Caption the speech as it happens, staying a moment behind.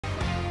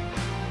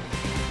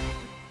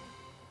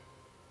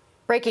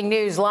Breaking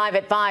news live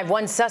at 5.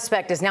 One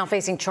suspect is now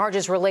facing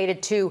charges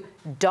related to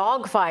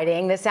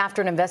dogfighting. This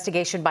after an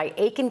investigation by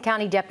Aiken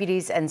County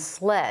deputies and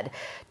SLED.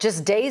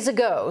 Just days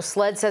ago,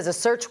 SLED says a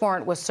search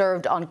warrant was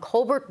served on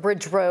Colbert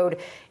Bridge Road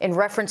in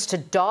reference to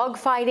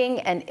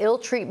dogfighting and ill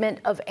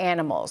treatment of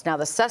animals. Now,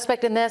 the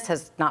suspect in this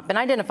has not been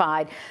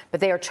identified, but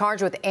they are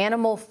charged with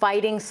animal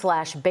fighting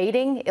 /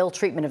 baiting, ill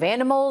treatment of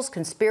animals,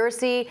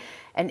 conspiracy,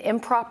 and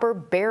improper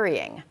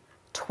burying.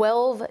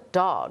 12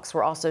 dogs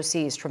were also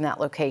seized from that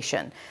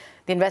location.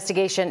 The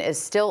investigation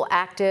is still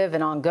active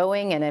and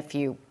ongoing, and if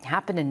you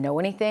happen to know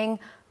anything,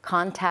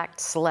 contact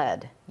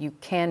SLED. You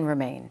can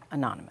remain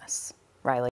anonymous. Riley.